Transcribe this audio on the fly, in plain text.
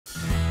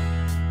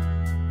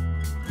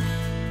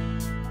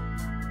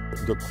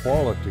The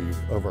quality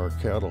of our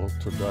cattle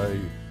today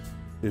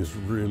is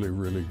really,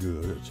 really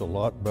good. It's a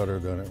lot better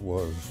than it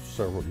was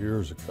several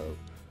years ago.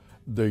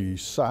 The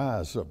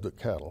size of the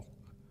cattle,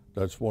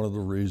 that's one of the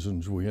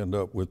reasons we end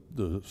up with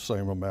the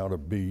same amount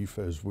of beef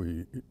as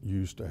we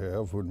used to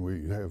have when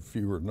we have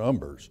fewer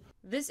numbers.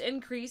 This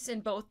increase in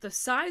both the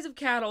size of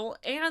cattle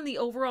and the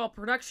overall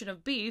production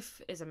of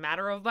beef is a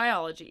matter of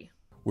biology.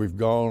 We've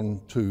gone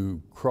to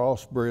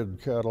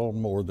crossbred cattle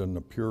more than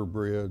the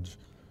purebreds.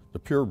 The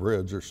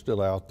purebreds are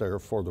still out there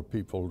for the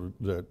people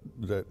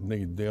that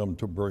need them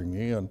to bring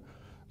in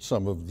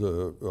some of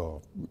the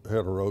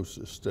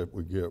heterosis that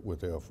we get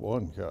with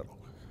F1 cattle.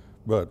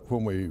 But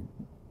when we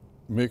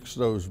mix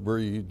those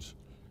breeds,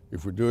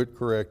 if we do it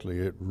correctly,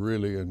 it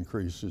really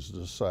increases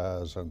the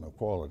size and the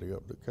quality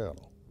of the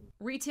cattle.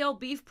 Retail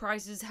beef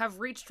prices have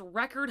reached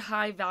record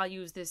high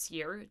values this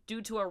year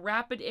due to a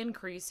rapid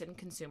increase in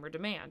consumer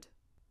demand.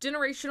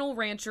 Generational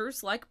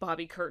ranchers like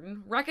Bobby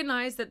Kurten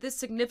recognize that this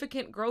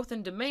significant growth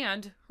in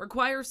demand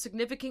requires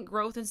significant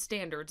growth in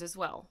standards as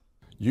well.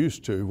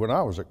 Used to, when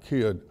I was a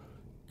kid,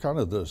 kind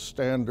of the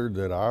standard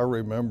that I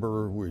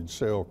remember, we'd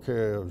sell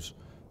calves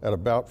at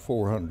about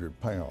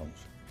 400 pounds.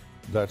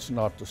 That's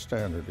not the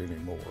standard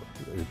anymore.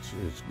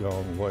 It's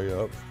gone way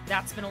up.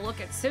 That's been a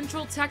look at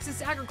Central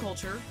Texas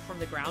agriculture from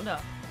the ground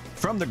up.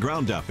 From the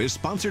Ground Up is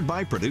sponsored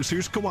by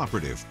Producers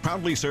Cooperative,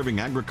 proudly serving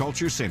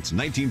agriculture since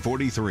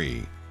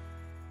 1943.